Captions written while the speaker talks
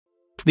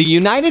The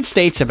United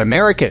States of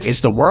America is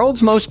the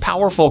world's most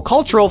powerful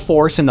cultural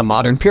force in the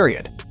modern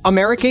period.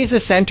 America is the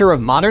center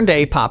of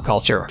modern-day pop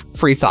culture,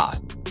 free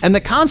thought, and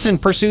the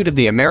constant pursuit of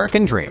the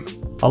American dream,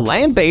 a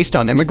land based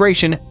on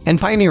immigration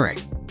and pioneering.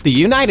 The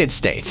United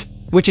States,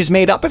 which is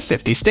made up of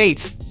 50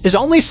 states, is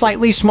only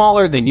slightly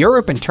smaller than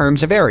Europe in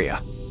terms of area.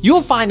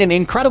 You'll find an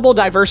incredible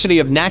diversity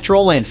of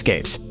natural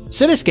landscapes,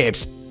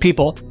 cityscapes,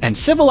 people, and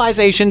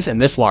civilizations in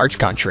this large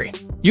country.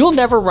 You'll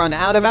never run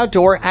out of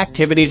outdoor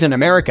activities in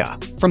America,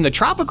 from the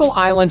tropical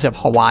islands of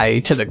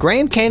Hawaii to the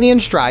Grand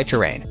Canyon's dry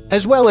terrain,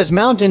 as well as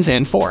mountains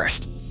and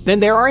forest. Then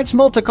there are its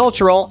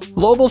multicultural,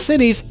 global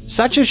cities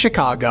such as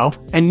Chicago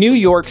and New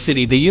York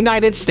City. The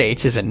United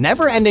States is a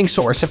never-ending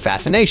source of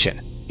fascination.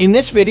 In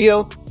this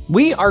video,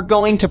 we are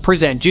going to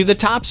present you the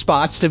top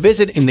spots to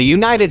visit in the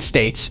United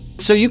States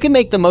so you can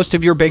make the most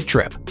of your big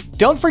trip.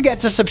 Don't forget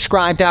to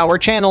subscribe to our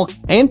channel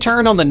and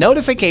turn on the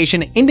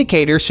notification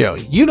indicator so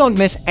you don't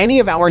miss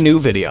any of our new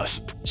videos.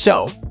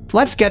 So,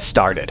 let's get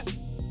started.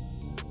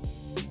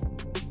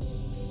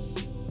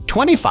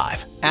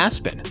 25.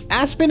 Aspen.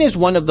 Aspen is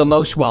one of the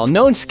most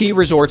well-known ski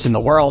resorts in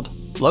the world,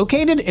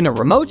 located in a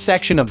remote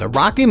section of the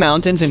Rocky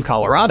Mountains in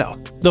Colorado.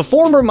 The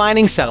former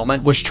mining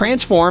settlement was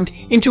transformed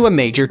into a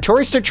major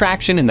tourist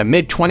attraction in the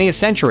mid-20th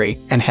century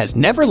and has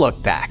never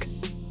looked back.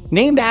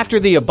 Named after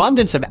the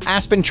abundance of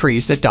aspen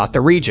trees that dot the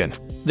region,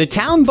 the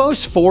town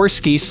boasts 4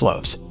 ski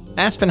slopes: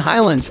 Aspen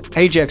Highlands,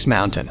 Ajax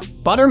Mountain,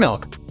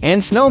 Buttermilk, and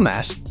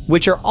Snowmass,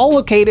 which are all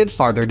located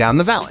farther down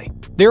the valley.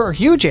 There are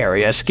huge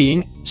areas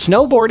skiing,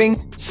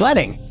 snowboarding,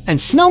 sledding, and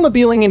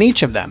snowmobiling in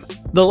each of them.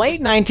 The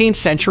late 19th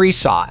century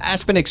saw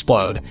Aspen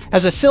explode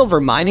as a silver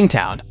mining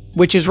town,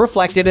 which is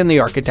reflected in the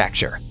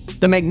architecture.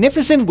 The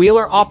magnificent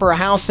Wheeler Opera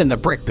House and the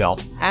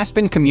brick-built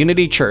Aspen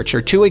Community Church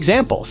are 2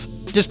 examples.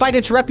 Despite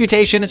its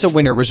reputation as a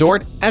winter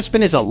resort,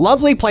 Aspen is a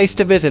lovely place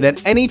to visit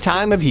at any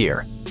time of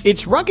year.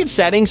 Its rugged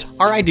settings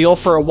are ideal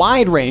for a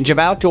wide range of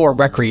outdoor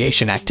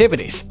recreation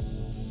activities.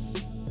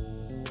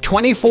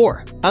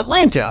 24.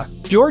 Atlanta,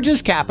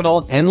 Georgia's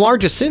capital and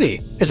largest city,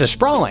 is a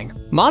sprawling,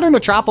 modern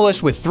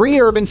metropolis with 3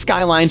 urban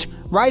skylines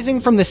rising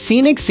from the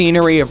scenic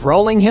scenery of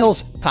rolling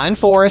hills, pine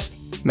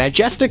forests,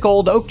 majestic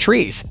old oak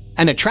trees,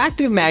 and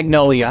attractive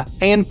magnolia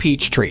and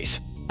peach trees.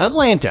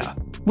 Atlanta,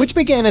 which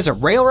began as a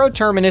railroad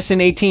terminus in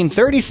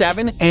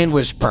 1837 and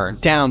was burned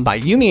down by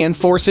Union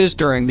forces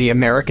during the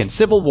American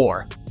Civil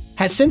War,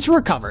 has since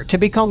recovered to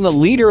become the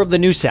leader of the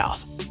New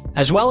South,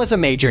 as well as a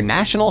major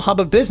national hub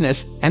of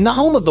business and the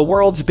home of the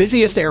world's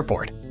busiest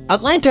airport.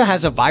 Atlanta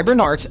has a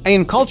vibrant arts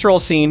and cultural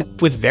scene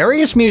with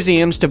various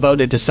museums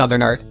devoted to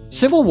Southern art,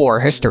 Civil War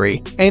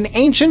history, and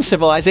ancient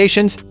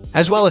civilizations,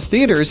 as well as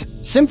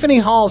theaters, symphony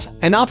halls,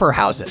 and opera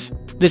houses.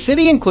 The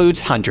city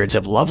includes hundreds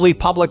of lovely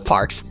public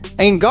parks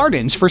and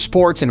gardens for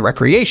sports and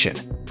recreation.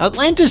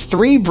 Atlanta's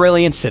 3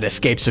 brilliant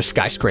cityscapes of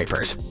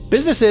skyscrapers,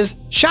 businesses,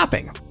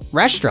 shopping,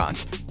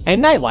 restaurants,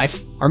 and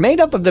nightlife are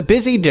made up of the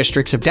busy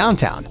districts of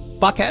downtown,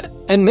 Buckhead,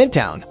 and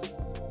Midtown.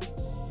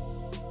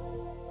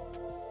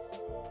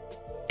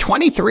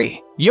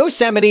 23.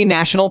 Yosemite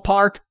National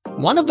Park.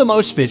 One of the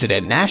most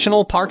visited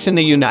national parks in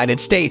the United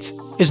States,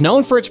 is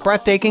known for its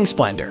breathtaking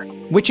splendor,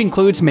 which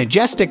includes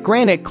majestic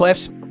granite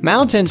cliffs,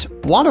 mountains,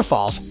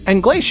 waterfalls,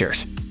 and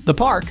glaciers. The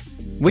park,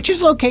 which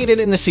is located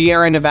in the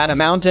Sierra Nevada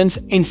mountains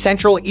in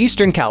central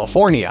eastern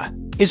California,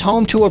 is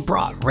home to a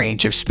broad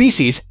range of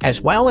species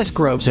as well as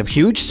groves of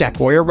huge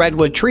sequoia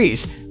redwood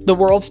trees, the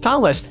world's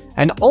tallest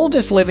and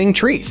oldest living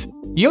trees.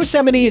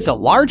 Yosemite is a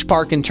large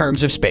park in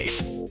terms of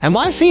space, and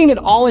while seeing it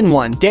all in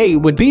one day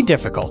would be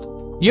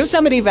difficult,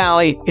 Yosemite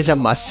Valley is a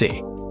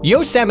must-see.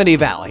 Yosemite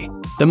Valley,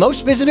 the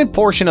most visited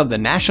portion of the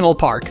national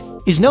park,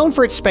 is known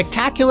for its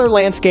spectacular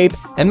landscape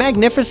and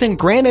magnificent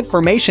granite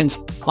formations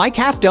like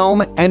Half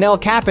Dome and El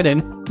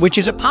Capitan, which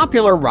is a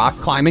popular rock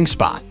climbing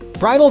spot.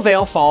 Bridal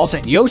Veil Falls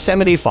and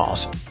Yosemite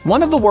Falls,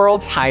 one of the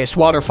world's highest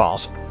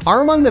waterfalls,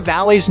 are among the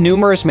valley's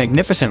numerous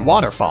magnificent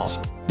waterfalls.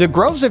 The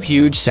groves of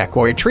huge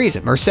sequoia trees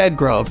at Merced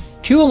Grove,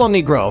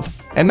 Tuolumne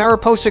Grove, and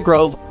Mariposa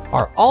Grove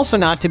are also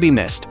not to be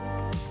missed.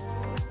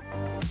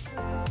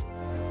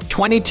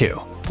 22.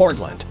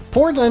 Portland.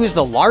 Portland is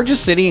the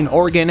largest city in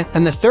Oregon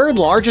and the 3rd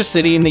largest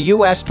city in the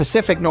U.S.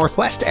 Pacific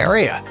Northwest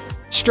area,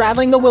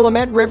 straddling the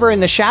Willamette River in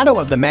the shadow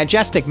of the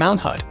majestic Mount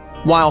Hood.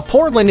 While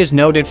Portland is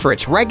noted for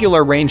its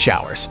regular rain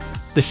showers,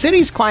 the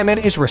city's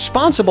climate is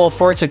responsible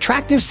for its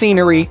attractive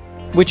scenery,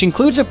 which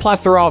includes a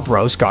plethora of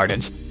rose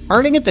gardens,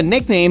 earning it the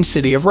nickname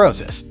City of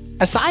Roses.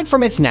 Aside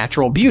from its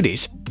natural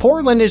beauties,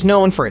 Portland is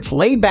known for its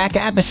laid-back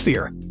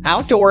atmosphere,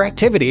 outdoor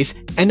activities,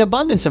 and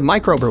abundance of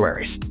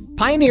microbreweries.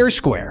 Pioneer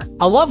Square,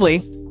 a lovely,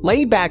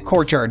 laid-back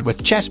courtyard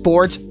with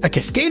chessboards, a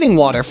cascading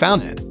water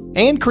fountain,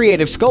 and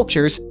creative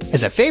sculptures,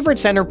 is a favorite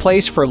center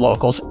place for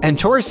locals and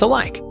tourists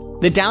alike.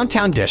 The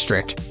downtown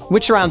district,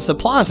 which surrounds the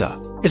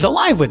plaza, is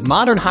alive with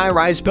modern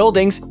high-rise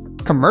buildings,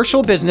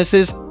 commercial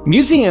businesses,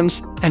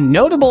 museums, and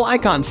notable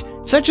icons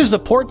such as the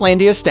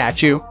Portlandia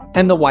statue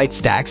and the White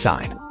Stag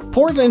sign.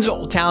 Portland's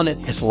Old Town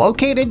is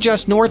located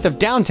just north of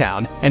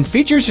downtown and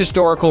features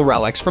historical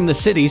relics from the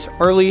city's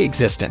early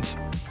existence.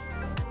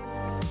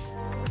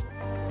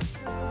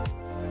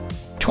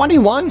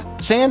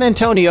 21. San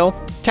Antonio,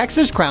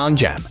 Texas crown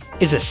gem,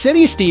 is a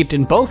city steeped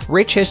in both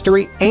rich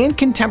history and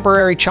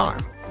contemporary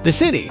charm. The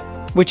city,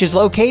 which is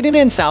located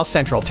in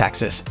south-central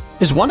Texas,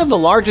 is one of the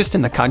largest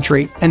in the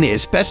country and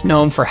is best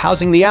known for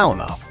housing the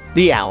Alamo.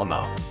 The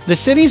Alamo, the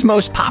city's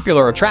most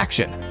popular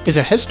attraction, is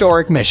a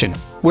historic mission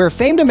where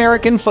famed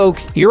American folk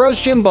heroes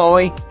Jim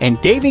Bowie and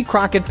Davy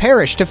Crockett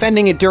perished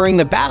defending it during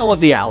the Battle of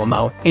the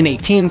Alamo in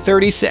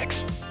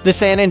 1836. The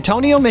San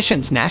Antonio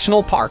Missions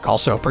National Park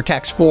also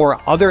protects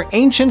 4 other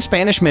ancient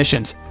Spanish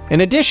missions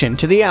in addition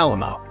to the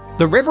Alamo.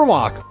 The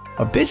Riverwalk,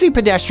 a busy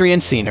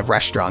pedestrian scene of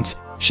restaurants,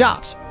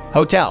 shops,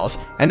 hotels,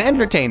 and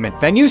entertainment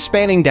venues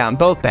spanning down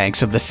both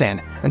banks of the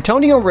San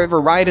Antonio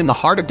River right in the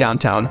heart of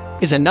downtown,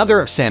 is another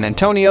of San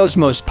Antonio's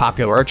most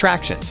popular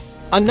attractions.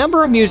 A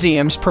number of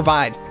museums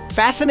provide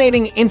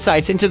fascinating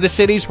insights into the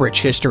city's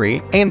rich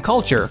history and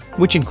culture,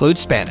 which includes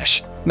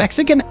Spanish,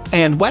 Mexican,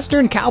 and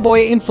Western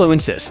cowboy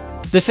influences.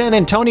 The San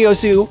Antonio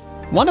Zoo,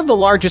 one of the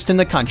largest in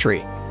the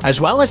country, as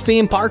well as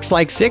theme parks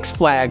like Six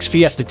Flags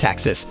Fiesta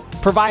Texas,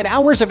 provide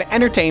hours of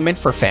entertainment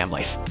for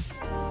families.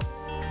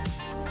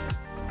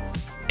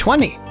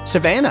 20.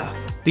 Savannah.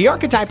 The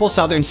archetypal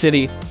southern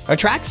city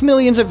attracts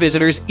millions of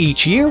visitors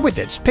each year with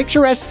its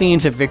picturesque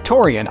scenes of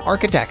Victorian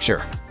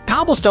architecture,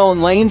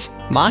 cobblestone lanes,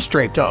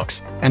 moss-draped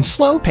oaks, and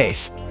slow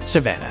pace.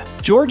 Savannah,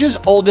 Georgia's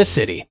oldest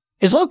city,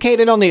 is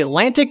located on the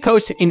Atlantic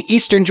coast in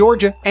eastern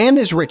Georgia and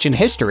is rich in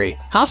history,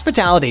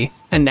 hospitality,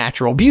 and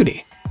natural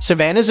beauty.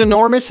 Savannah's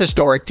enormous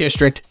historic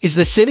district is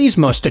the city's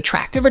most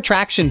attractive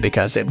attraction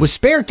because it was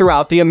spared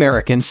throughout the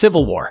American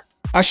Civil War.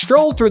 A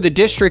stroll through the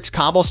district's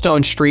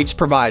cobblestone streets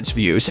provides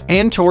views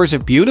and tours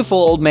of beautiful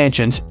old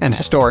mansions and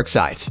historic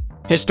sites.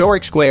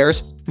 Historic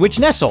squares, which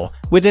nestle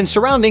within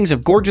surroundings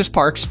of gorgeous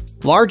parks,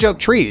 large oak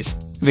trees,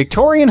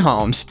 Victorian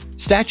homes,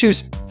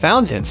 statues,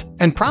 fountains,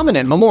 and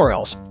prominent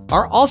memorials,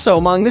 are also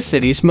among the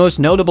city's most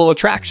notable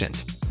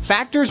attractions.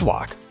 Factors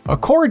Walk, a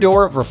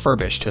corridor of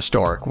refurbished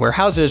historic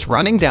warehouses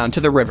running down to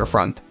the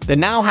riverfront that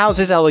now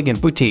houses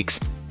elegant boutiques,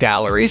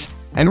 galleries,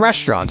 and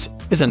restaurants,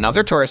 is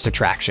another tourist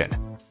attraction.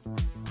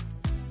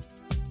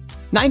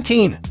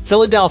 19.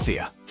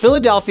 Philadelphia.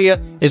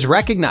 Philadelphia is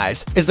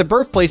recognized as the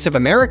birthplace of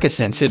America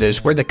since it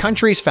is where the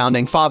country's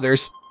founding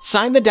fathers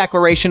signed the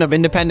Declaration of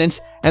Independence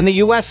and the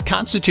U.S.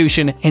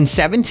 Constitution in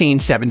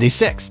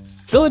 1776.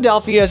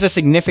 Philadelphia is a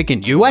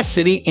significant U.S.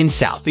 city in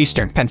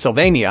southeastern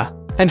Pennsylvania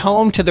and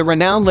home to the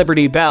renowned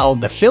Liberty Bell,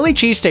 the Philly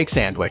cheesesteak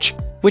sandwich,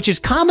 which is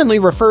commonly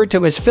referred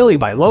to as Philly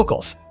by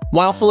locals.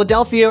 While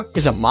Philadelphia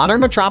is a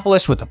modern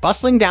metropolis with a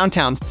bustling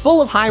downtown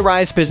full of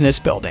high-rise business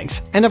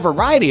buildings and a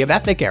variety of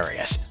ethnic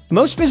areas,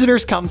 most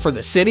visitors come for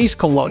the city's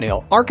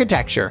colonial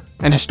architecture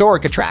and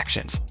historic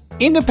attractions.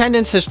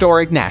 Independence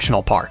Historic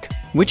National Park,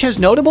 which has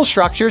notable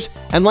structures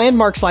and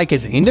landmarks like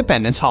its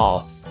Independence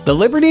Hall, the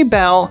Liberty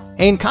Bell,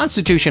 and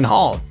Constitution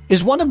Hall,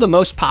 is one of the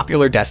most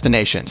popular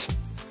destinations.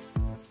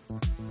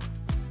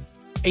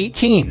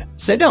 18.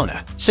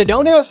 Sedona.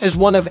 Sedona is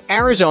one of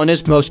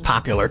Arizona's most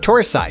popular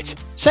tourist sites,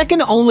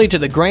 second only to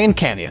the Grand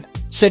Canyon.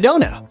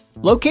 Sedona,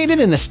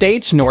 located in the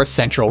state's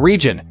north-central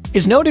region,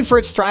 is noted for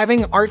its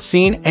thriving art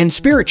scene and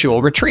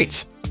spiritual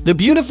retreats. The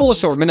beautiful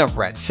assortment of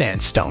red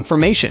sandstone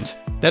formations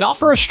that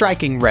offer a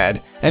striking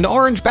red and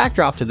orange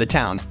backdrop to the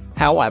town,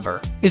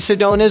 however, is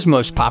Sedona's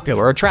most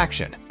popular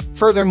attraction.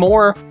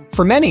 Furthermore,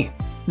 for many,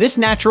 this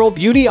natural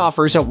beauty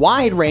offers a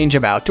wide range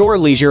of outdoor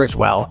leisure as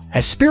well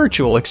as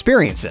spiritual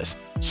experiences.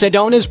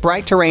 Sedona's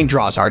bright terrain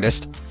draws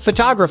artists,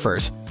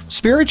 photographers,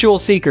 spiritual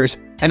seekers,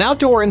 and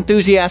outdoor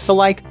enthusiasts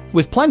alike,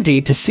 with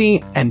plenty to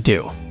see and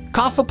do.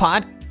 Coffee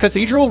Pot,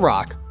 Cathedral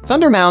Rock,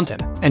 Thunder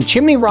Mountain, and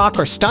Chimney Rock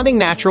are stunning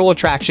natural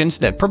attractions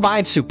that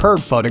provide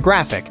superb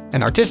photographic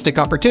and artistic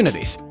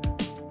opportunities.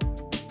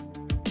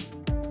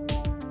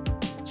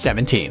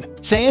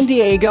 17. San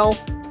Diego.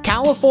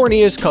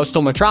 California's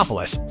coastal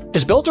metropolis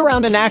is built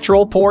around a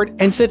natural port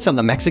and sits on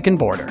the Mexican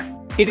border.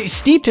 It is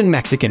steeped in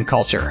Mexican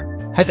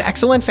culture, has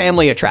excellent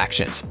family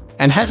attractions,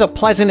 and has a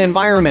pleasant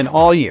environment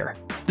all year.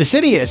 The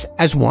city is,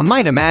 as one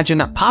might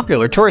imagine, a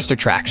popular tourist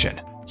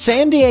attraction.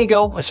 San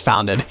Diego was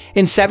founded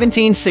in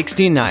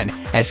 1769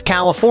 as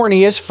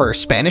California's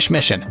first Spanish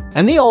mission,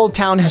 and the Old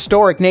Town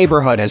historic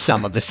neighborhood has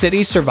some of the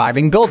city's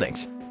surviving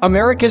buildings.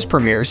 America's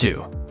premier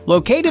zoo,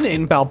 located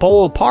in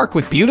Balboa Park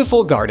with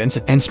beautiful gardens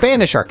and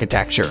Spanish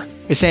architecture,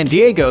 is San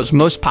Diego's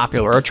most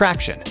popular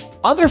attraction.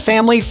 Other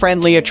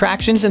family-friendly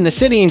attractions in the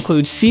city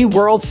include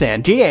SeaWorld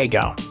San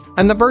Diego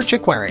and the Birch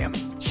Aquarium.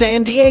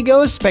 San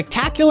Diego's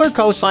spectacular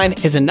coastline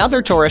is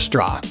another tourist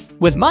draw,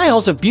 with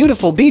miles of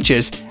beautiful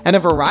beaches and a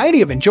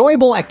variety of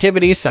enjoyable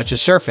activities such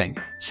as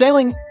surfing,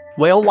 sailing,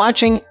 whale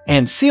watching,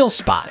 and seal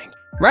spotting.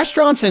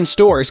 Restaurants and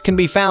stores can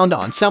be found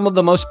on some of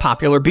the most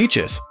popular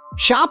beaches.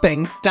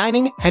 Shopping,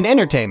 dining, and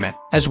entertainment,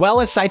 as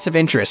well as sites of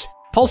interest,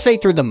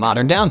 pulsate through the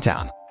modern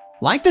downtown.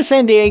 Like the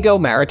San Diego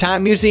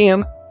Maritime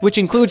Museum, which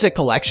includes a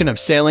collection of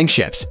sailing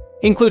ships,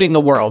 including the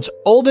world's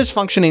oldest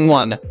functioning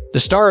one, the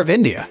Star of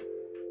India.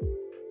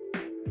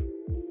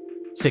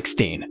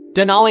 16.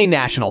 Denali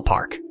National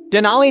Park.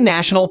 Denali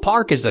National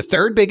Park is the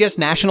third biggest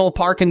national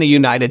park in the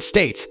United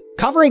States,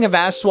 covering a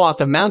vast swath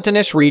of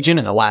mountainous region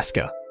in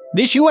Alaska.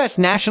 This U.S.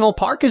 national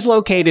park is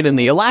located in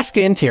the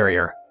Alaska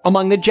interior,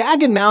 among the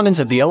jagged mountains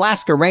of the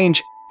Alaska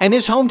Range, and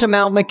is home to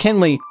Mount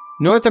McKinley,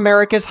 North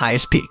America's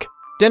highest peak.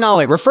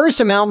 Denali refers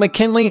to Mount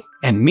McKinley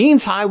and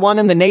means high one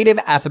in the native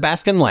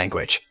Athabascan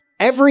language.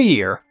 Every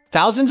year,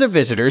 thousands of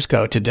visitors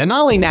go to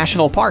Denali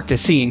National Park to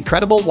see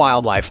incredible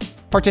wildlife,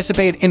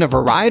 participate in a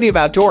variety of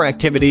outdoor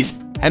activities,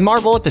 and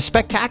marvel at the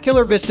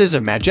spectacular vistas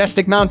of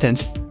majestic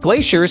mountains,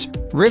 glaciers,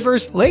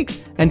 rivers, lakes,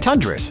 and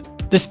tundras.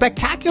 The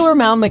spectacular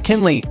Mount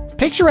McKinley,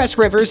 picturesque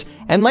rivers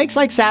and lakes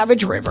like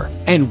Savage River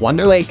and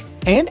Wonder Lake,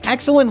 and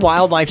excellent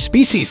wildlife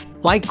species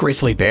like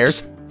grizzly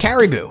bears,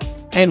 caribou,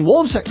 and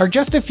wolves are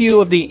just a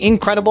few of the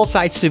incredible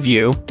sights to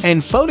view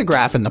and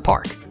photograph in the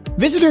park.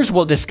 Visitors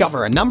will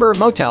discover a number of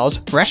motels,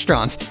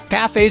 restaurants,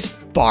 cafes,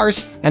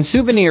 bars, and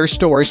souvenir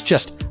stores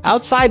just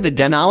outside the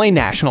Denali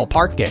National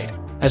Park gate,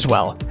 as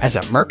well as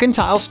a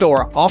mercantile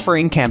store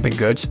offering camping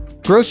goods,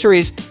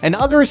 groceries, and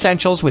other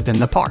essentials within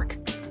the park.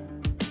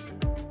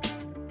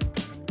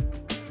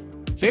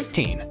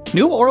 15.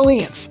 New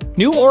Orleans.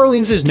 New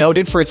Orleans is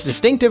noted for its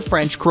distinctive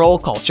French Creole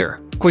culture,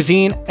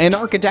 cuisine, and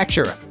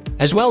architecture,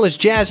 as well as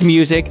jazz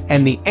music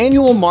and the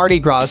annual Mardi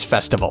Gras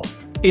festival.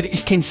 It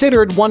is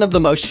considered one of the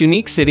most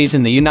unique cities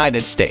in the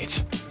United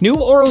States. New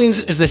Orleans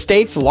is the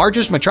state's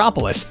largest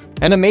metropolis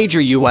and a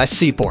major U.S.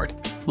 seaport.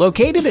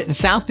 Located in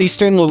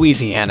southeastern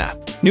Louisiana,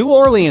 New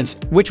Orleans,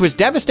 which was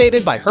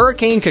devastated by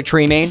Hurricane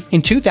Katrina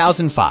in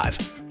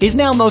 2005, is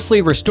now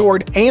mostly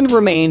restored and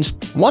remains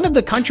one of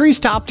the country's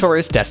top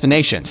tourist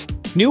destinations.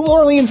 New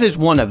Orleans is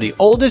one of the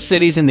oldest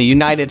cities in the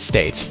United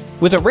States,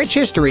 with a rich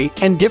history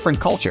and different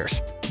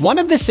cultures. One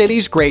of the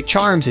city's great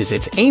charms is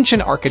its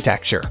ancient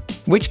architecture,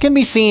 which can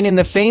be seen in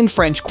the famed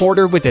French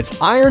Quarter with its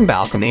iron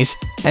balconies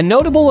and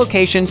notable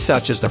locations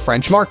such as the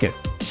French Market,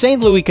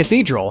 St. Louis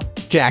Cathedral,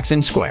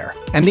 Jackson Square,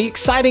 and the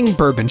exciting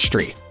Bourbon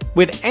Street.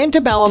 With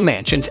antebellum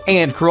mansions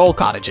and Creole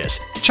cottages,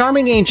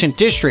 charming ancient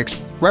districts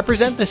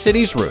represent the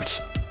city's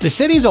roots. The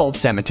city's old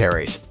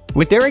cemeteries,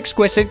 with their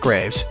exquisite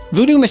graves,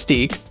 voodoo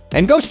mystique,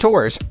 and ghost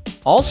tours,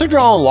 also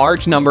draw a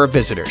large number of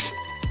visitors.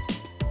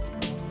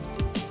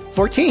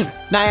 14.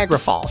 Niagara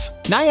Falls.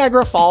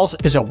 Niagara Falls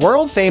is a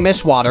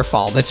world-famous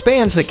waterfall that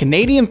spans the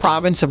Canadian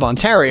province of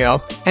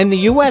Ontario and the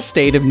U.S.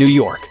 state of New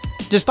York.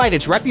 Despite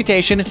its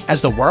reputation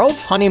as the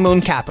world's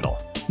honeymoon capital,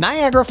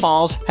 Niagara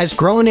Falls has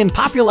grown in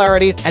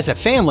popularity as a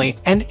family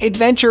and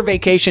adventure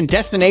vacation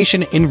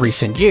destination in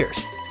recent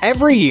years.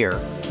 Every year,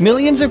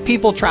 millions of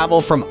people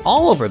travel from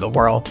all over the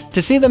world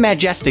to see the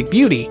majestic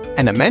beauty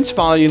and immense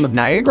volume of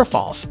Niagara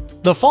Falls.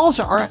 The falls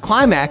are a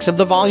climax of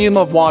the volume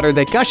of water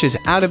that gushes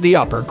out of the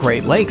upper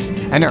Great Lakes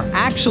and are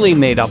actually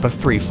made up of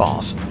 3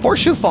 falls: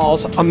 Horseshoe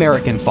Falls,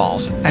 American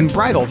Falls, and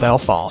Bridal Veil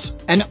Falls,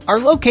 and are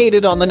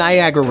located on the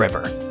Niagara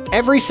River.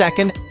 Every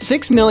second,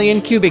 6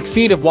 million cubic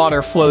feet of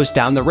water flows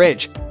down the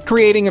ridge,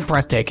 creating a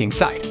breathtaking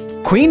sight.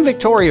 Queen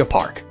Victoria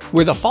Park,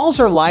 where the falls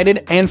are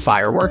lighted and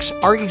fireworks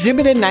are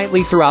exhibited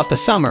nightly throughout the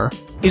summer,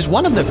 is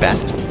one of the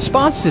best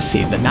spots to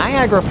see the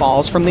Niagara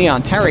Falls from the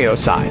Ontario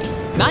side.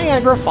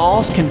 Niagara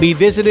Falls can be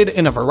visited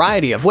in a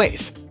variety of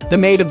ways. The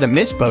Maid of the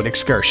Mist boat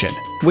excursion,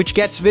 which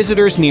gets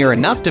visitors near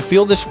enough to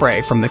feel the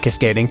spray from the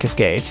cascading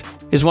cascades,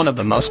 is one of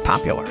the most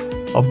popular.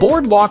 A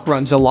boardwalk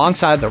runs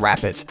alongside the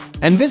rapids,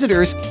 and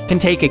visitors can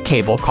take a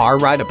cable car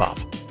ride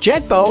above.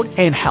 Jet boat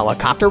and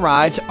helicopter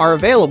rides are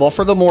available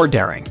for the more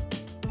daring.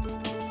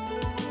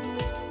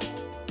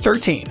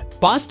 13.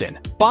 Boston.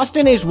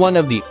 Boston is one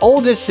of the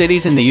oldest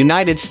cities in the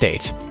United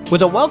States,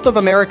 with a wealth of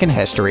American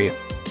history,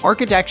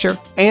 architecture,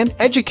 and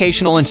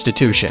educational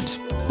institutions.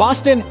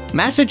 Boston,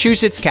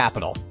 Massachusetts'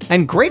 capital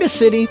and greatest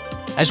city,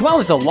 as well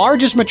as the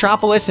largest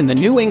metropolis in the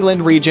New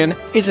England region,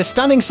 is a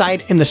stunning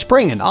sight in the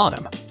spring and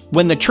autumn,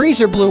 when the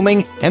trees are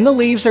blooming and the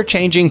leaves are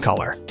changing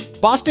color.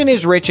 Boston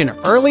is rich in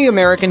early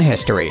American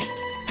history,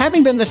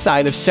 having been the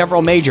site of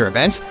several major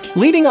events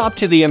leading up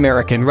to the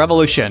American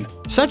Revolution,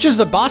 such as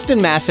the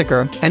Boston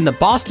Massacre and the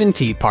Boston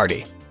Tea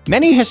Party.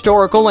 Many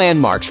historical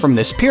landmarks from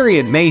this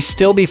period may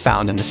still be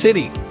found in the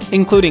city,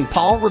 including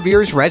Paul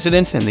Revere's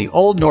residence in the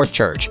Old North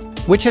Church,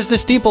 which has the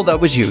steeple that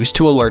was used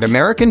to alert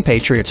American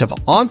patriots of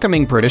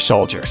oncoming British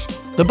soldiers.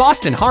 The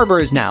Boston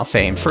Harbor is now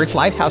famed for its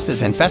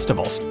lighthouses and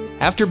festivals,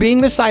 after being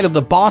the site of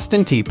the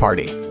Boston Tea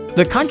Party.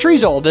 The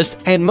country's oldest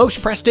and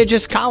most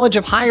prestigious college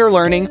of higher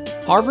learning,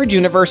 Harvard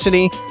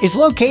University, is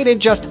located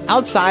just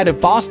outside of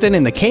Boston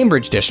in the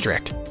Cambridge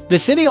district. The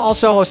city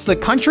also hosts the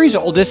country's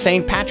oldest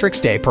St. Patrick's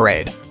Day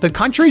Parade, the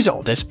country's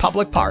oldest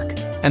public park,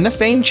 and the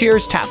famed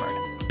Cheers Tavern.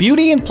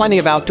 Beauty and plenty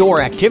of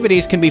outdoor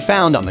activities can be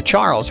found on the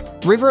Charles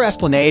River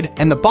Esplanade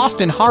and the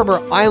Boston Harbor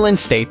Island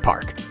State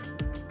Park.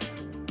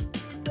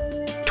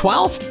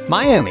 12.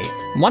 Miami.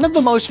 One of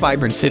the most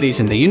vibrant cities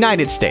in the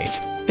United States,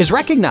 is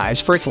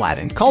recognized for its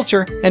Latin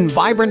culture and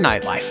vibrant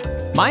nightlife.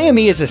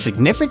 Miami is a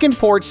significant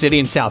port city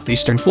in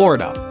southeastern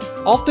Florida,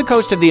 off the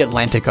coast of the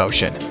Atlantic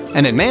Ocean,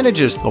 and it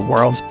manages the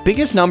world's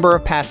biggest number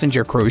of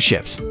passenger cruise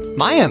ships.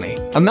 Miami,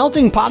 a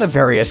melting pot of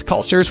various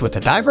cultures with a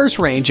diverse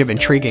range of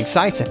intriguing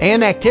sights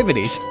and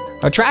activities,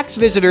 attracts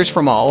visitors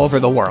from all over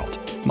the world.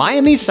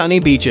 Miami's sunny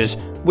beaches,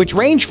 which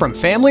range from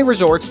family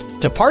resorts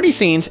to party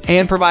scenes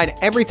and provide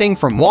everything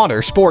from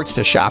water sports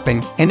to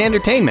shopping and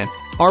entertainment,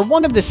 are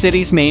one of the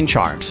city's main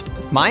charms.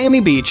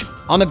 Miami Beach,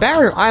 on a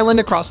barrier island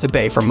across the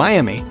bay from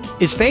Miami,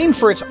 is famed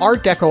for its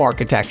Art Deco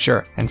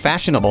architecture and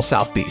fashionable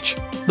South Beach.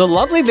 The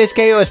lovely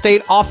Vizcayo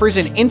estate offers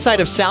an insight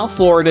of South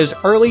Florida's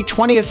early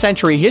 20th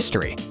century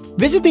history.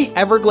 Visit the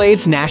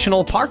Everglades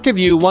National Park to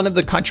view one of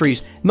the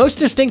country's most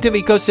distinctive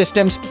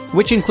ecosystems,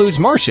 which includes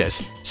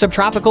marshes,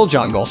 subtropical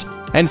jungles,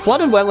 and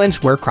flooded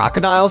wetlands where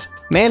crocodiles,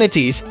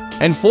 manatees,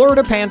 and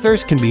Florida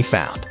panthers can be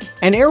found.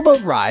 An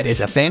airboat ride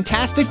is a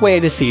fantastic way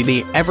to see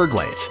the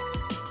Everglades.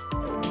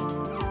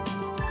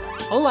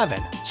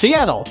 11.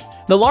 Seattle.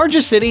 The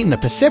largest city in the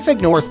Pacific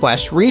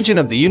Northwest region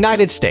of the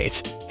United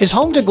States, is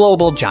home to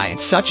global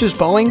giants such as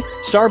Boeing,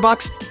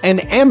 Starbucks,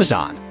 and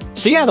Amazon.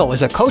 Seattle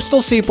is a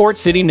coastal seaport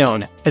city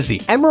known as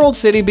the Emerald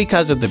City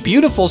because of the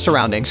beautiful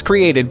surroundings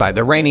created by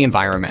the rainy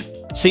environment.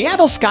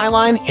 Seattle's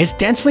skyline is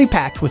densely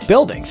packed with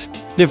buildings.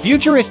 The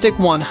futuristic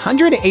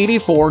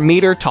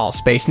 184-meter-tall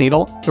Space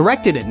Needle,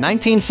 erected in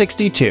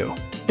 1962,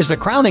 is the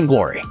crowning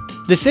glory.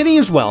 The city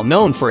is well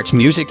known for its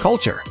music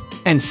culture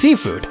and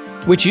seafood,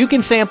 which you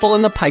can sample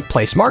in the Pike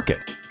Place Market.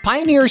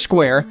 Pioneer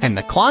Square and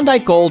the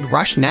Klondike Gold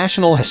Rush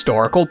National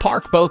Historical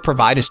Park both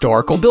provide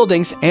historical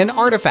buildings and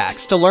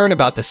artifacts to learn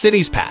about the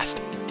city's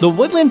past. The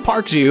Woodland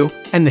Park Zoo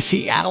and the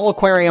Seattle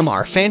Aquarium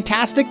are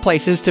fantastic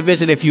places to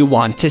visit if you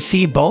want to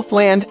see both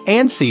land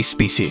and sea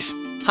species.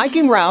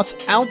 Hiking routes,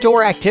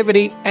 outdoor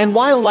activity, and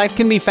wildlife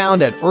can be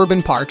found at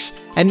urban parks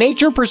and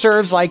nature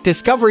preserves like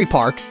Discovery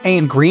Park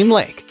and Green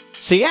Lake.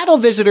 Seattle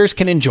visitors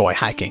can enjoy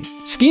hiking,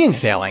 skiing,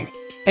 sailing,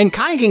 and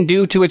kayaking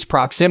due to its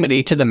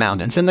proximity to the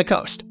mountains and the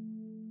coast.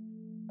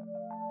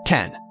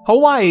 10.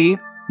 Hawaii,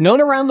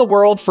 known around the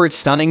world for its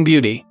stunning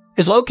beauty,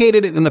 is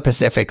located in the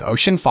Pacific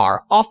Ocean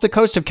far off the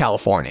coast of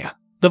California.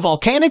 The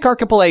volcanic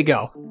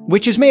archipelago,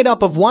 which is made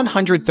up of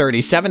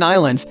 137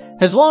 islands,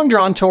 has long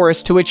drawn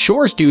tourists to its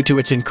shores due to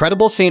its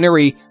incredible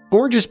scenery,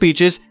 gorgeous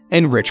beaches,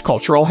 and rich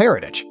cultural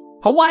heritage.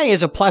 Hawaii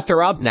has a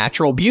plethora of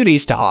natural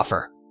beauties to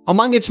offer.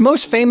 Among its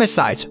most famous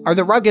sites are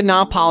the rugged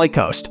Na Pali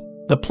coast,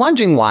 the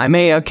plunging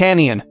Waimea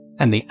Canyon,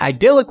 and the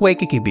idyllic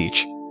Waikiki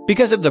Beach.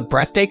 Because of the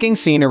breathtaking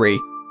scenery,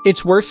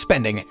 it's worth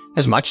spending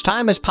as much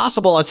time as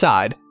possible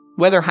outside,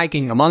 whether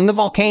hiking among the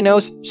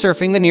volcanoes,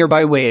 surfing the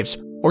nearby waves,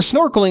 or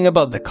snorkeling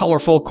above the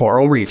colorful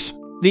coral reefs.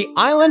 The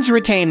islands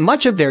retain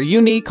much of their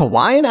unique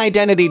Hawaiian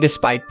identity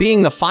despite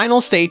being the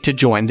final state to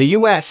join the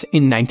U.S.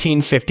 in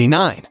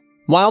 1959.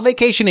 While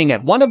vacationing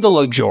at one of the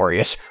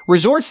luxurious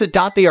resorts that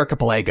dot the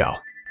archipelago,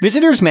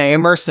 visitors may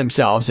immerse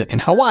themselves in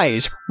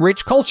Hawaii's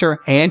rich culture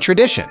and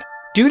tradition.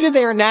 Due to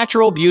their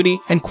natural beauty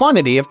and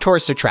quantity of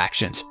tourist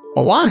attractions,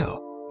 Oahu,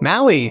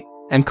 Maui,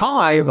 and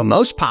Kauai are the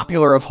most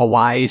popular of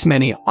Hawaii's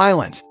many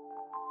islands.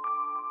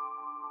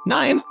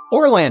 9.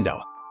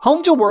 Orlando.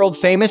 Home to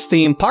world-famous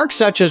theme parks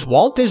such as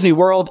Walt Disney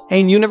World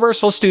and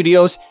Universal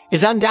Studios,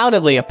 is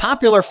undoubtedly a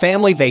popular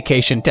family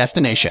vacation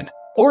destination.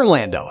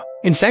 Orlando,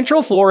 in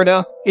Central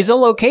Florida, is a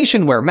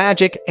location where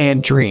magic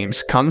and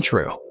dreams come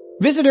true.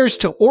 Visitors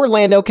to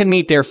Orlando can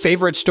meet their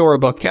favorite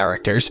storybook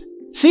characters,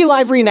 see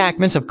live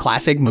reenactments of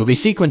classic movie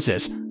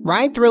sequences,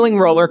 ride thrilling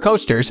roller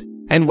coasters,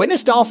 and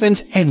witness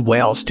dolphins and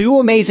whales do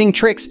amazing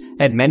tricks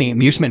at many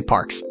amusement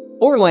parks.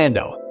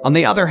 Orlando, on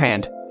the other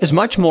hand, is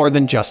much more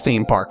than just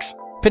theme parks.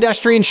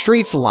 Pedestrian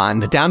streets line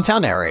the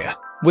downtown area,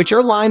 which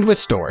are lined with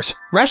stores,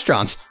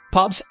 restaurants,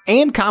 pubs,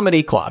 and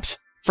comedy clubs.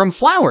 From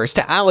flowers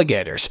to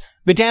alligators,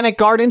 botanic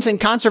gardens and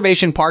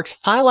conservation parks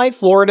highlight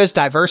Florida's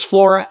diverse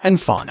flora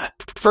and fauna.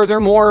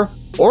 Furthermore,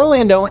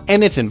 Orlando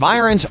and its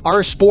environs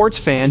are a sports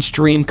fan's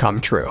dream come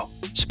true.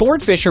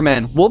 Sport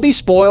fishermen will be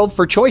spoiled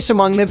for choice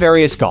among the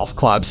various golf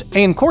clubs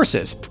and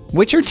courses,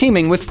 which are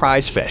teeming with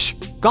prize fish.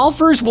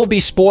 Golfers will be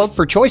spoiled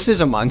for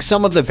choices among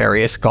some of the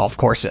various golf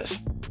courses.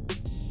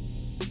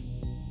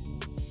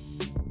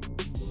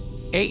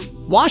 8.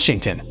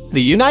 Washington,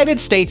 the United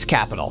States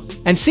capital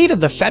and seat of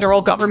the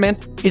federal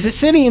government, is a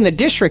city in the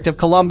District of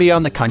Columbia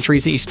on the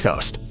country's east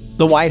coast.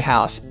 The White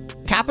House,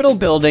 Capitol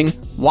Building,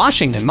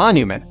 Washington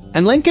Monument,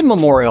 and Lincoln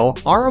Memorial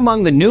are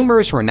among the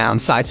numerous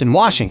renowned sites in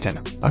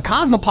Washington, a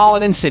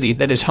cosmopolitan city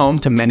that is home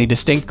to many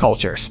distinct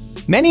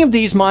cultures. Many of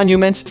these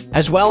monuments,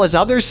 as well as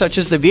others such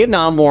as the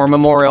Vietnam War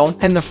Memorial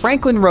and the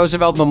Franklin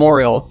Roosevelt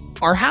Memorial,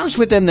 are housed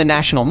within the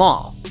National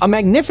Mall, a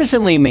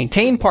magnificently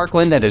maintained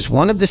parkland that is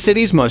one of the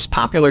city's most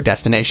popular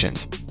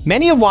destinations.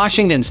 Many of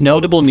Washington's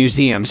notable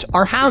museums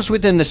are housed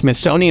within the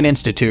Smithsonian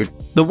Institute,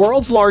 the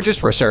world's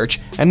largest research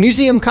and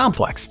museum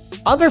complex.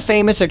 Other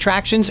famous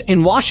attractions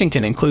in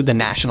Washington include the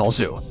National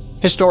Zoo,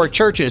 historic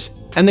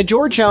churches, and the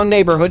Georgetown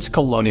neighborhood's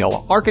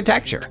colonial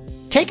architecture.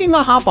 Taking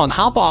a hop-on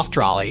hop-off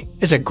trolley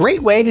is a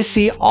great way to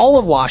see all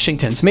of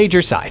Washington's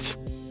major sites.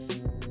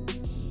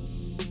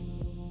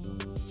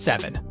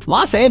 7.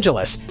 Los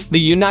Angeles, the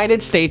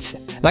United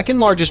States' second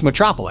largest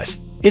metropolis,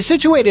 is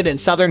situated in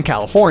Southern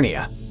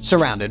California,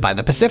 surrounded by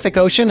the Pacific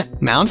Ocean,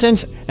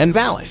 mountains, and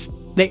valleys.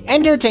 The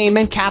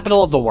entertainment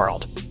capital of the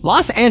world,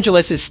 Los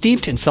Angeles is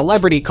steeped in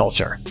celebrity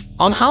culture.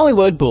 On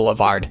Hollywood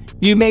Boulevard,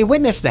 you may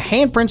witness the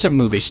handprints of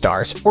movie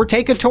stars or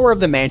take a tour of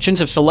the mansions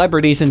of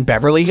celebrities in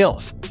Beverly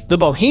Hills. The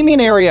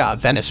bohemian area of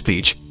Venice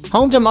Beach,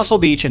 home to Muscle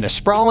Beach and a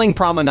sprawling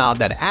promenade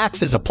that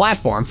acts as a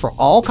platform for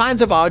all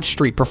kinds of odd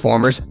street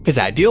performers, is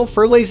ideal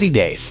for lazy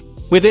days.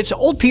 With its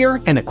old pier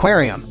and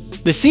aquarium,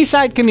 the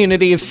seaside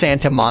community of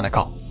Santa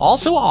Monica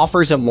also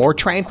offers a more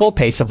tranquil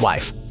pace of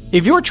life.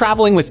 If you're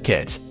traveling with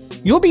kids,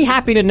 you'll be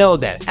happy to know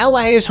that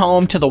LA is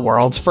home to the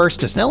world's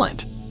first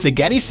Disneyland. The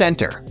Getty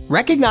Center,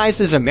 recognized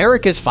as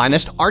America's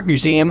finest art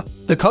museum,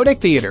 the Kodak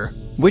Theater,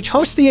 which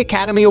hosts the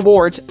Academy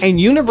Awards,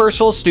 and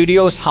Universal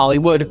Studios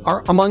Hollywood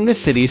are among the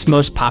city's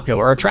most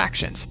popular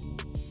attractions.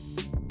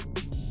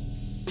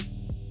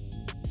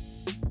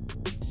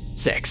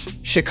 6.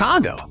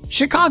 Chicago.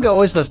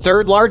 Chicago is the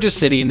third largest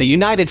city in the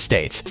United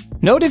States,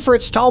 noted for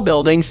its tall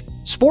buildings,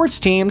 sports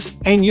teams,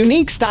 and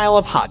unique style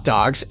of hot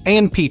dogs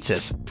and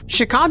pizzas.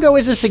 Chicago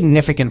is a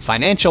significant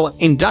financial,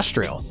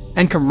 industrial,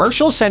 and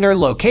commercial center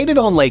located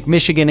on Lake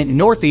Michigan in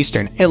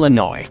northeastern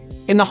Illinois,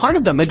 in the heart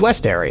of the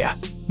Midwest area.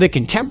 The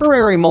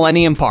contemporary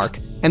Millennium Park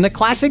and the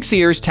classic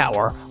Sears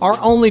Tower are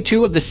only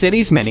two of the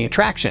city's many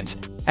attractions,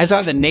 as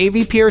are the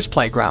Navy Pier's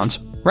playgrounds,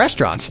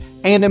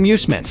 restaurants, and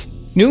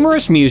amusements.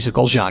 Numerous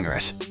musical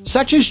genres,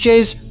 such as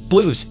jazz,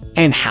 blues,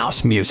 and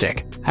house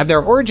music, have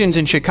their origins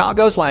in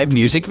Chicago's live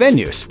music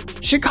venues.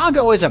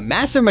 Chicago is a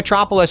massive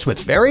metropolis with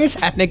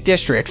various ethnic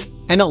districts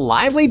and a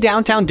lively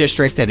downtown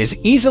district that is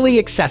easily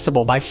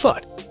accessible by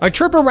foot. A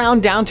trip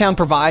around downtown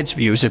provides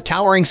views of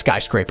towering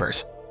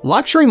skyscrapers,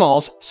 luxury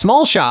malls,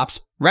 small shops,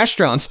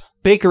 restaurants,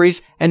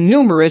 bakeries, and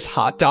numerous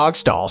hot dog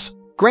stalls.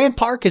 Grant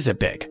Park is a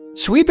big,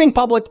 sweeping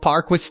public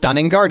park with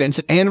stunning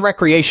gardens and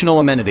recreational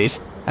amenities,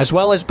 as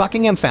well as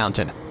Buckingham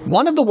Fountain,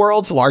 one of the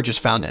world's largest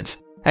fountains,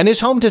 and is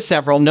home to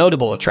several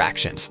notable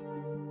attractions.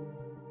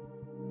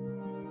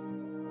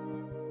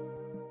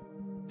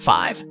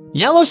 5.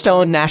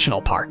 Yellowstone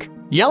National Park.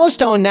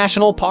 Yellowstone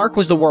National Park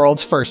was the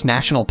world's first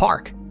national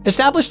park,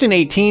 established in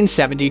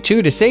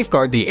 1872 to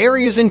safeguard the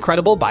area's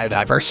incredible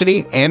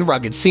biodiversity and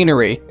rugged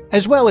scenery,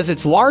 as well as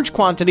its large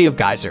quantity of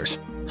geysers,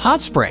 hot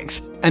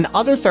springs, and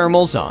other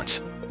thermal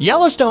zones.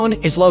 Yellowstone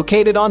is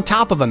located on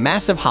top of a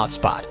massive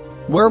hotspot,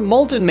 where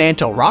molten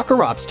mantle rock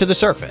erupts to the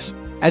surface.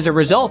 As a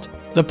result,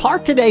 the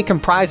park today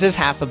comprises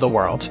half of the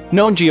world's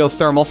known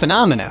geothermal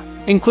phenomena,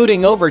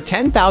 including over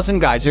 10,000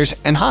 geysers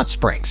and hot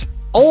springs.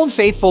 Old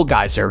Faithful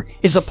Geyser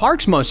is the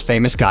park's most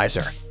famous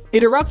geyser.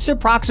 It erupts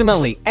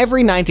approximately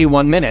every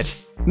 91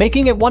 minutes,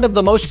 making it one of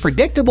the most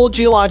predictable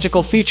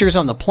geological features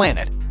on the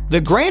planet.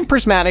 The Grand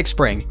Prismatic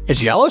Spring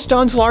is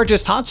Yellowstone's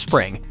largest hot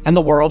spring and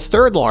the world's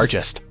third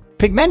largest.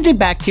 Pigmented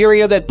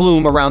bacteria that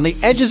bloom around the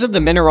edges of the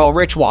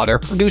mineral-rich water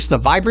produce the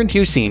vibrant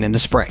hue seen in the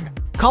spring.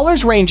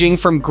 Colors ranging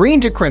from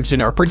green to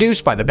crimson are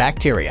produced by the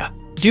bacteria.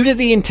 Due to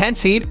the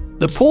intense heat,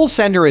 the pool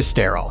center is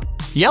sterile.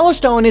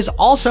 Yellowstone is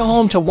also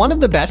home to one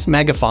of the best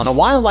megafauna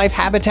wildlife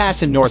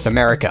habitats in North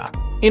America.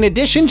 In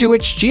addition to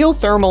its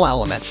geothermal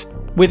elements,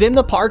 within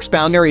the park's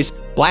boundaries,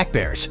 black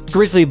bears,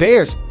 grizzly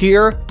bears,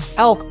 deer,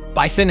 elk,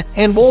 bison,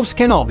 and wolves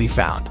can all be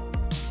found.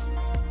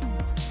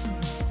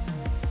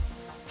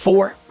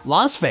 4.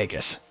 Las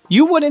Vegas.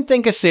 You wouldn't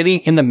think a city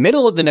in the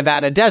middle of the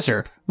Nevada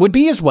desert would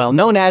be as well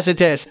known as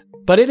it is,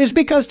 but it is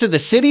because to the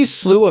city's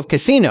slew of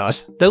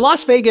casinos that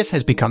Las Vegas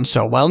has become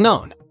so well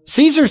known.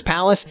 Caesars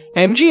Palace,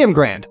 MGM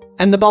Grand,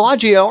 and the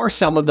Bellagio are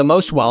some of the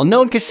most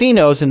well-known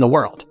casinos in the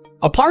world.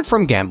 Apart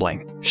from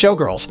gambling,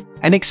 showgirls,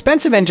 and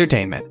expensive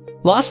entertainment,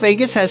 Las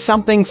Vegas has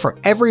something for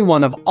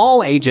everyone of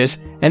all ages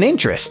and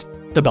interest.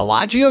 The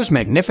Bellagio's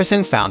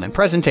magnificent fountain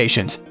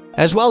presentations,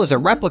 as well as a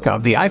replica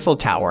of the Eiffel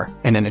Tower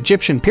and an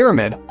Egyptian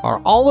pyramid,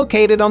 are all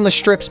located on the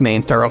Strip's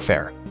main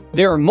thoroughfare.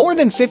 There are more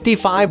than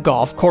 55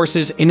 golf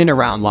courses in and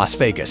around Las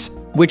Vegas,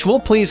 which will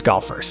please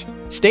golfers.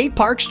 State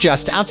parks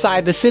just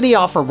outside the city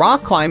offer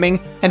rock climbing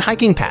and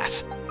hiking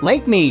paths.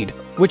 Lake Mead,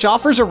 which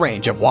offers a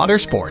range of water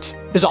sports,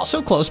 is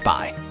also close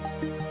by.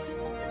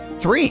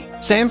 3.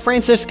 San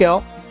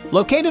Francisco.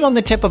 Located on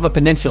the tip of a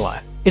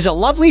peninsula, is a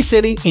lovely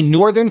city in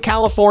Northern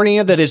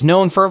California that is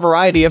known for a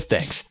variety of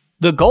things.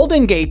 The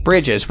Golden Gate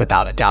Bridge is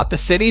without a doubt the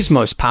city's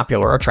most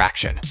popular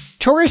attraction.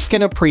 Tourists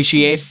can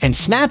appreciate and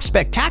snap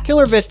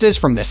spectacular vistas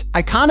from this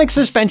iconic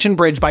suspension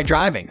bridge by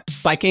driving,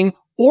 biking,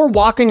 or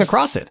walking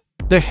across it.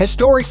 The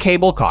historic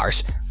cable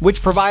cars,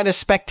 which provide a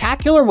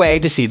spectacular way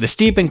to see the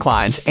steep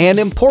inclines and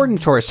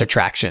important tourist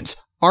attractions,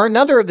 are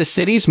another of the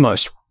city's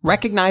most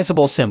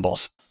recognizable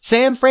symbols.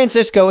 San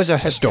Francisco is a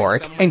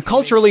historic and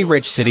culturally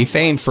rich city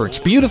famed for its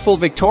beautiful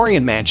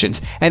Victorian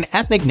mansions and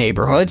ethnic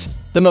neighborhoods,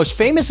 the most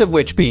famous of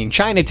which being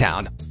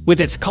Chinatown, with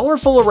its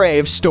colorful array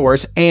of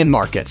stores and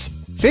markets.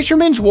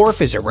 Fisherman's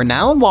Wharf is a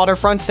renowned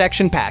waterfront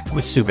section packed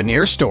with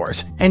souvenir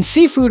stores and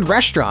seafood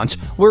restaurants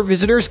where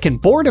visitors can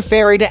board a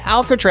ferry to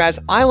Alcatraz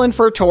Island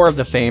for a tour of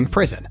the famed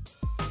prison.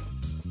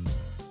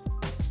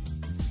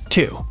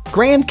 2.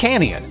 Grand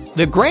Canyon.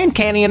 The Grand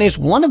Canyon is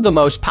one of the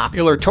most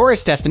popular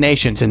tourist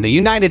destinations in the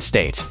United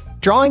States,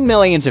 drawing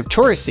millions of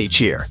tourists each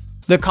year.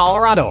 The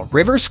Colorado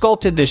River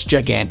sculpted this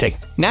gigantic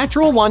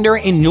natural wonder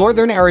in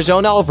northern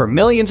Arizona over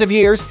millions of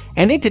years,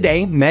 and it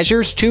today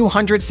measures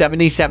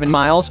 277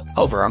 miles,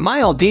 over a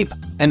mile deep,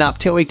 and up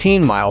to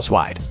 18 miles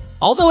wide.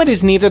 Although it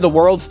is neither the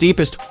world's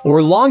deepest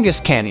or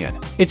longest canyon,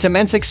 its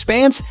immense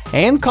expanse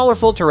and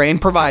colorful terrain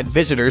provide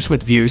visitors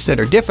with views that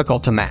are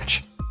difficult to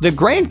match. The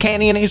Grand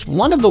Canyon is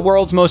one of the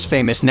world's most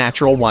famous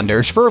natural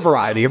wonders for a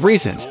variety of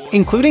reasons,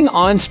 including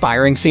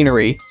awe-inspiring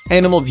scenery,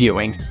 animal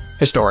viewing,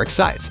 historic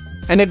sites,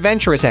 and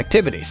adventurous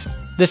activities.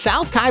 The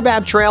South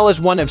Kaibab Trail is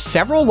one of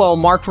several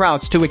well-marked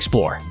routes to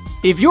explore.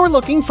 If you're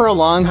looking for a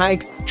long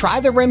hike, try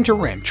the Rim to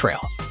Rim Trail.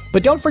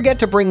 But don't forget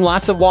to bring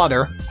lots of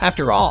water.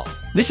 After all,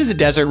 this is a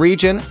desert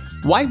region.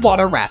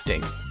 Whitewater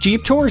rafting,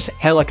 jeep tours,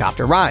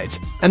 helicopter rides,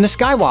 and the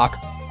Skywalk,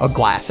 a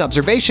glass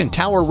observation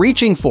tower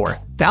reaching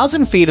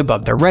 4,000 feet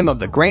above the rim of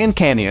the Grand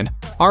Canyon,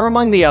 are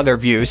among the other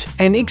views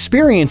and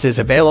experiences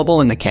available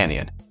in the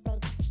canyon.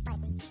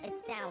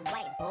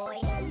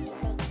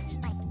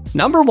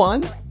 Number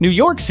 1. New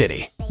York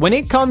City. When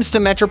it comes to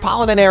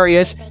metropolitan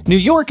areas, New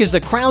York is the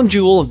crown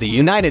jewel of the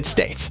United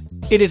States.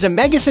 It is a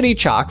megacity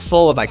chock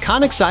full of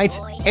iconic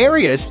sites,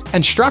 areas,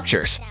 and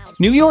structures.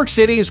 New York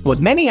City is what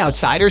many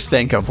outsiders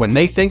think of when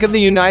they think of the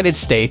United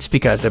States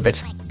because of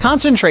its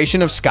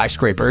concentration of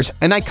skyscrapers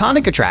and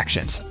iconic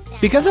attractions.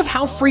 Because of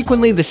how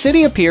frequently the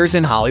city appears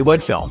in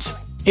Hollywood films,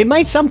 it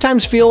might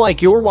sometimes feel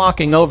like you're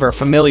walking over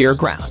familiar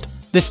ground.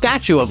 The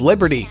Statue of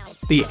Liberty,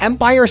 the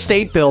Empire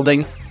State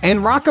Building,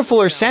 and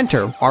Rockefeller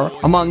Center are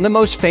among the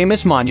most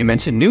famous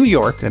monuments in New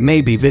York that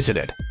may be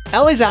visited.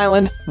 Ellis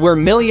Island, where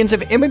millions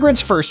of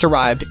immigrants first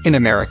arrived in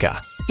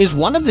America, is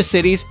one of the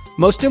city's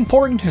most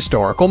important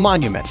historical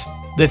monuments.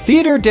 The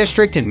Theater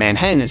District in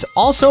Manhattan is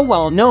also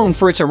well known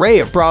for its array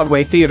of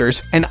Broadway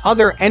theaters and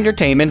other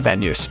entertainment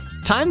venues.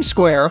 Times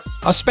Square,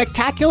 a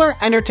spectacular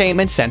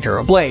entertainment center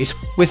ablaze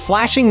with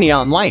flashing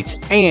neon lights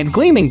and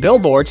gleaming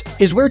billboards,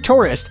 is where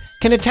tourists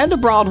can attend a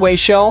Broadway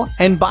show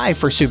and buy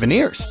for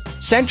souvenirs.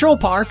 Central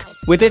Park,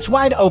 with its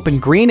wide-open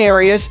green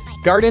areas,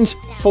 gardens,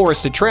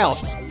 forested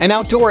trails, and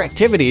outdoor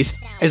activities,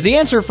 is the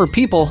answer for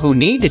people who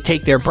need to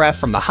take their breath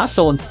from the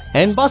hustle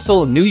and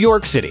bustle of New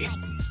York City.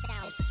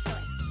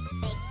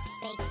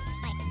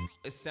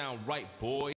 It sound right, boy.